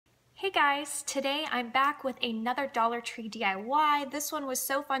Hey guys, today I'm back with another Dollar Tree DIY. This one was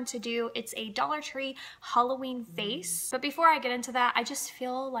so fun to do. It's a Dollar Tree Halloween vase. But before I get into that, I just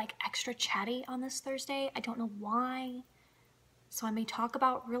feel like extra chatty on this Thursday. I don't know why. So I may talk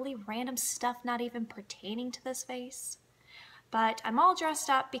about really random stuff not even pertaining to this vase. But I'm all dressed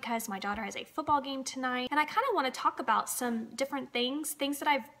up because my daughter has a football game tonight, and I kind of want to talk about some different things that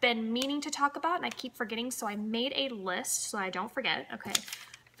I've been meaning to talk about and I keep forgetting, so I made a list so I don't forget. Okay.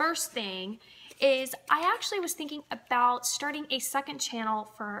 First thing is I actually was thinking about starting a second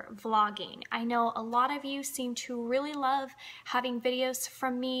channel for vlogging. I know a lot of you seem to really love having videos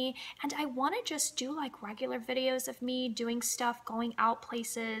from me, and I want to just do like regular videos of me doing stuff, going out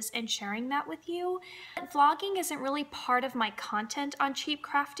places and sharing that with you. But vlogging isn't really part of my content on Cheap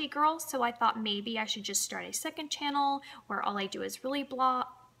Crafty Girl, so I thought maybe I should just start a second channel where all I do is really vlog,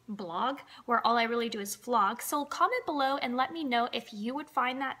 So comment below and let me know if you would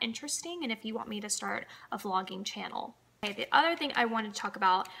find that interesting and if you want me to start a vlogging channel. Okay, the other thing I wanted to talk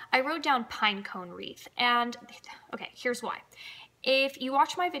about, I wrote down pine cone wreath, and okay, here's why. If you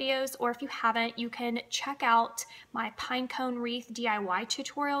watch my videos, or if you haven't, you can check out my pine cone wreath DIY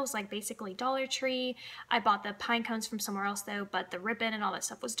tutorials, like basically Dollar Tree. I bought the pine cones from somewhere else though, but the ribbon and all that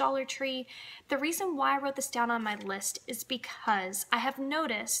stuff was Dollar Tree. The reason why I wrote this down on my list is because I have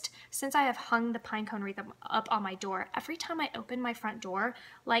noticed, since I have hung the pine cone wreath up on my door, every time I open my front door,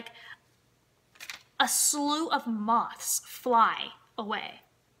 like a slew of moths fly away.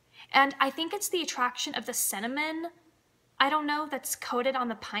 And I think it's the attraction of the cinnamon, I don't know, that's coated on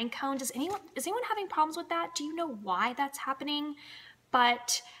the pine cone. Is anyone having problems with that? Do you know why that's happening?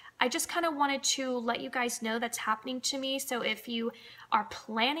 But I just kind of wanted to let you guys know that's happening to me. So if you are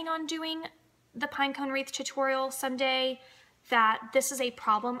planning on doing the pine cone wreath tutorial someday, that this is a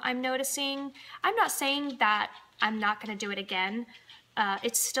problem I'm noticing. I'm not saying that I'm not going to do it again.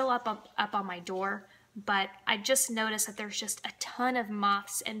 It's still up on my door, but I just noticed that there's just a ton of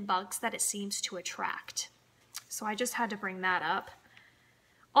moths and bugs that it seems to attract. So I just had to bring that up.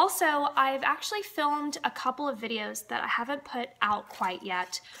 Also, I've actually filmed a couple of videos that I haven't put out quite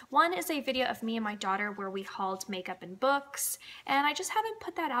yet. One is a video of me and my daughter where we hauled makeup and books, and I just haven't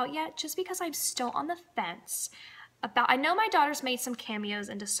put that out yet just because I'm still on the fence about, I know my daughter's made some cameos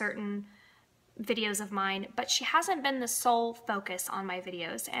into certain videos of mine, but she hasn't been the sole focus on my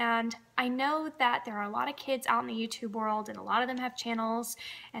videos. And I know that there are a lot of kids out in the YouTube world and a lot of them have channels,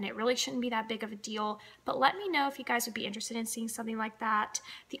 and it really shouldn't be that big of a deal, but let me know if you guys would be interested in seeing something like that.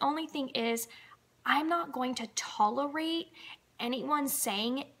 The only thing is, I'm not going to tolerate anyone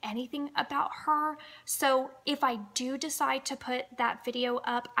saying anything about her, so if I do decide to put that video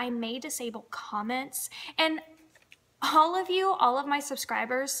up, I may disable comments. And all of my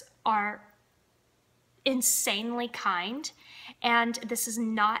subscribers are insanely kind, and this is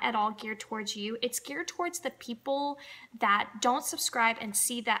not at all geared towards you. It's geared towards the people that don't subscribe and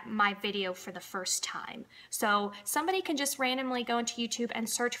see that my video for the first time. So somebody can just randomly go into YouTube and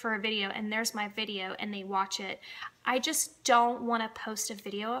search for a video, and there's my video, and they watch it. I just don't want to post a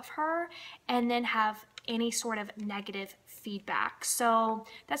video of her and then have any sort of negative feedback. So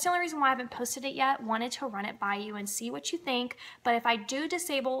that's the only reason why I haven't posted it yet. Wanted to run it by you and see what you think. But if I do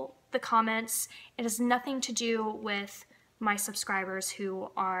disable the comments, it has nothing to do with my subscribers, who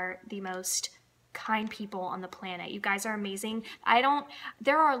are the most kind people on the planet. You guys are amazing.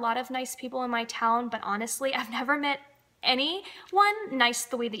 There are a lot of nice people in my town, but honestly, I've never met anyone nice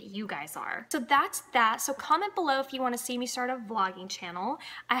the way that you guys are. So that's that. So comment below if you want to see me start a vlogging channel.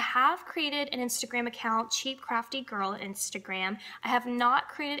 I have created an Instagram account, Cheap Crafty Girl Instagram. I have not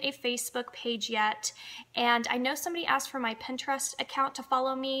created a Facebook page yet, and I know somebody asked for my Pinterest account to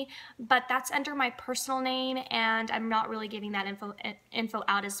follow me, but that's under my personal name, and I'm not really giving that info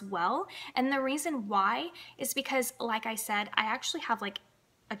out as well. And the reason why is because, like I said, I actually have like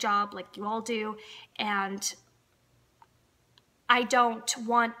a job like you all do, and I don't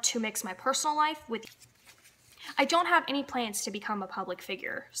want to mix my personal life with, I don't have any plans to become a public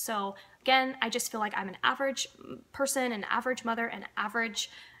figure. So again, I just feel like I'm an average person, an average mother, an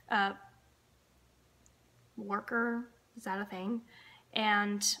average worker. Is that a thing?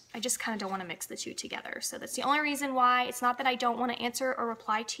 And I just kind of don't want to mix the two together. So that's the only reason why. It's not that I don't want to answer or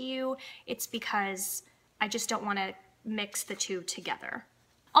reply to you. It's because I just don't want to mix the two together.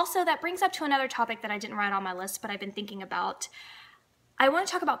 Also, that brings up to another topic that I didn't write on my list, but I've been thinking about. I want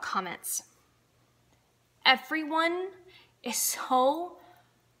to talk about comments. Everyone is so,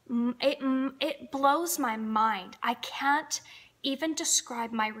 it blows my mind. I can't even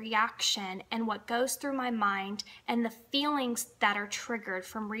describe my reaction and what goes through my mind and the feelings that are triggered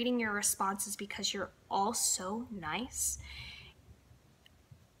from reading your responses, because you're all so nice.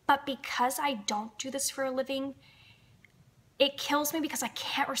 But because I don't do this for a living, it kills me because I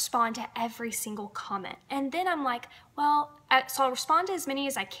can't respond to every single comment. And then I'm like, well, so I'll respond to as many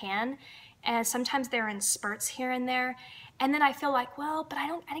as I can. And sometimes they're in spurts here and there. And then I feel like, well, but I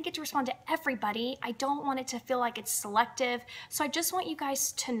didn't get to respond to everybody. I don't want it to feel like it's selective. So I just want you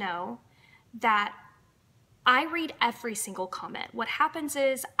guys to know that I read every single comment. What happens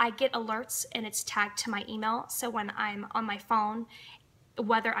is I get alerts and it's tagged to my email. So when I'm on my phone,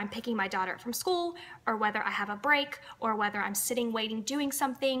 whether I'm picking my daughter up from school or whether I have a break or whether I'm sitting waiting doing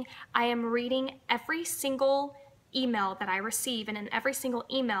something, I am reading every single email that I receive, and in every single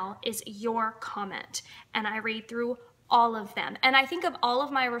email is your comment, and I read through all of them and I think of all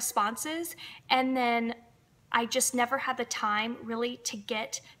of my responses, and then I just never had the time really to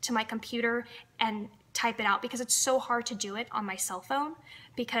get to my computer and type it out because it's so hard to do it on my cell phone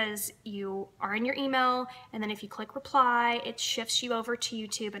because you are in your email and then if you click reply, it shifts you over to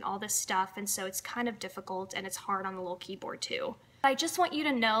YouTube and all this stuff, and so it's kind of difficult and it's hard on the little keyboard too. I just want you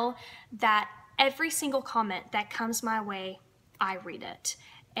to know that every single comment that comes my way, I read it.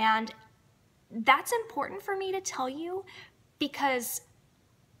 And that's important for me to tell you because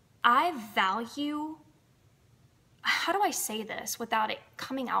I value, how do I say this without it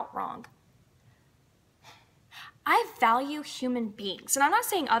coming out wrong? I value human beings, and I'm not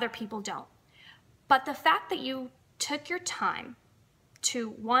saying other people don't, but the fact that you took your time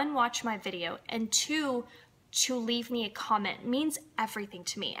to, one, watch my video, and two, to leave me a comment means everything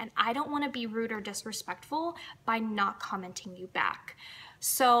to me, and I don't want to be rude or disrespectful by not commenting you back.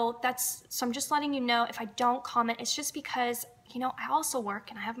 So I'm just letting you know, if I don't comment, it's just because, you know, I also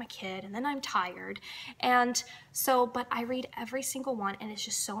work and I have my kid and then I'm tired. And so, but I read every single one, and it's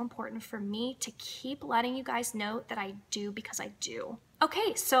just so important for me to keep letting you guys know that I do, because I do.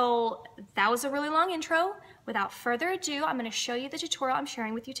 Okay, so that was a really long intro. Without further ado, I'm going to show you the tutorial I'm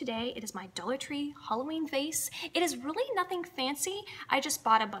sharing with you today. It is my Dollar Tree Halloween vase. It is really nothing fancy. I just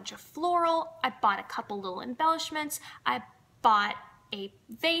bought a bunch of floral. I bought a couple little embellishments. I bought a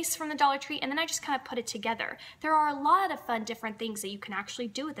vase from the Dollar Tree, and then I just kind of put it together. There are a lot of fun different things that you can actually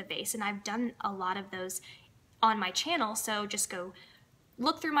do with a vase, and I've done a lot of those on my channel, so just go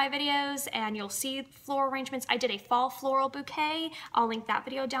look through my videos and you'll see floral arrangements. I did a fall floral bouquet. I'll link that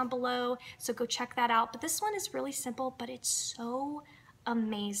video down below, so go check that out. But this one is really simple, but it's so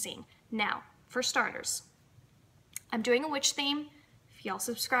amazing. Now, for starters, I'm doing a witch theme. If y'all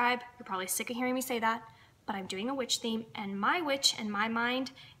subscribe, you're probably sick of hearing me say that, but I'm doing a witch theme, and my witch, in my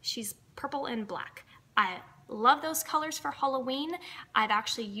mind, she's purple and black. I love those colors for Halloween. I've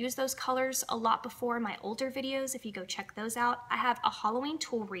actually used those colors a lot before in my older videos. If you go check those out, I have a Halloween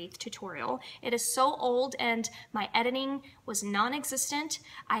tool wreath tutorial. It is so old and my editing was non-existent.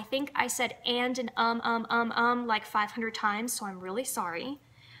 I think I said and like 500 times, so I'm really sorry.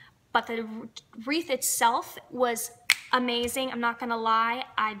 But the wreath itself was amazing. I'm not gonna lie,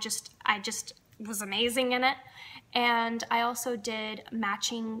 I just was amazing in it. And I also did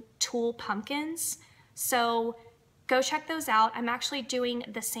matching tulle pumpkins. So go check those out. I'm actually doing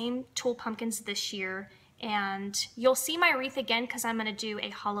the same tulle pumpkins this year, and you'll see my wreath again because I'm going to do a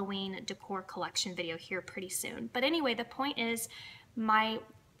Halloween decor collection video here pretty soon. But anyway, the point is my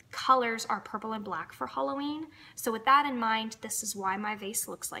colors are purple and black for Halloween. So with that in mind, this is why my vase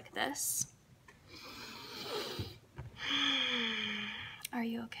looks like this. Are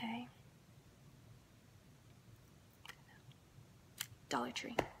you okay? Dollar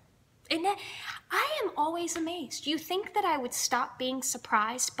Tree. And I am always amazed. You think that I would stop being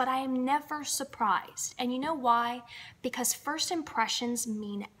surprised, but I am never surprised. And you know why? Because first impressions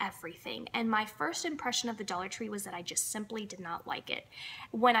mean everything. And my first impression of the Dollar Tree was that I just simply did not like it.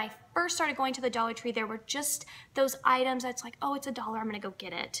 When I first started going to the Dollar Tree, there were just those items that's like, oh, it's $1, I'm gonna go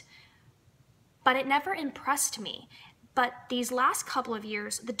get it. But it never impressed me. But these last couple of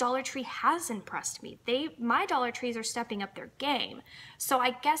years, the Dollar Tree has impressed me. My Dollar Trees are stepping up their game. So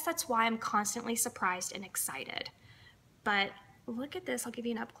I guess that's why I'm constantly surprised and excited. But look at this, I'll give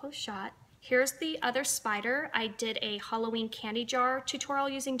you an up-close shot. Here's the other spider. I did a Halloween candy jar tutorial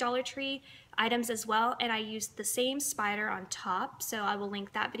using Dollar Tree items as well, and I used the same spider on top. So I will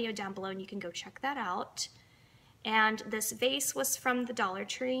link that video down below and you can go check that out. And this vase was from the Dollar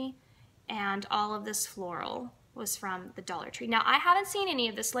Tree, and all of this floral was from the Dollar Tree. Now, I haven't seen any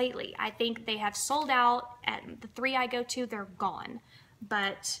of this lately. I think they have sold out at the 3 I go to, they're gone.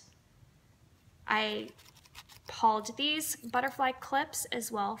 But I hauled these butterfly clips as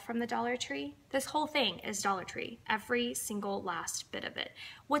well from the Dollar Tree. This whole thing is Dollar Tree, every single last bit of it.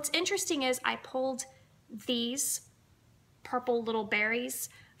 What's interesting is I pulled these purple little berries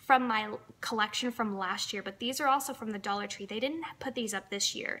from my collection from last year, but these are also from the Dollar Tree. They didn't put these up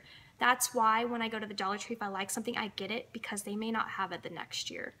this year. That's why when I go to the Dollar Tree, if I like something, I get it because they may not have it the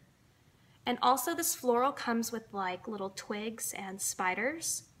next year. And also this floral comes with like little twigs and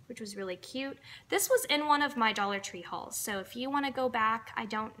spiders, which was really cute. This was in one of my Dollar Tree hauls. So if you want to go back,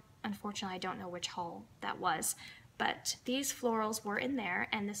 unfortunately, I don't know which haul that was, but these florals were in there,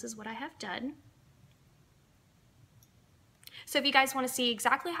 and this is what I have done. So if you guys want to see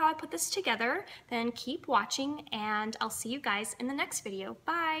exactly how I put this together, then keep watching, and I'll see you guys in the next video.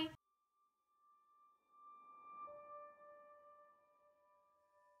 Bye!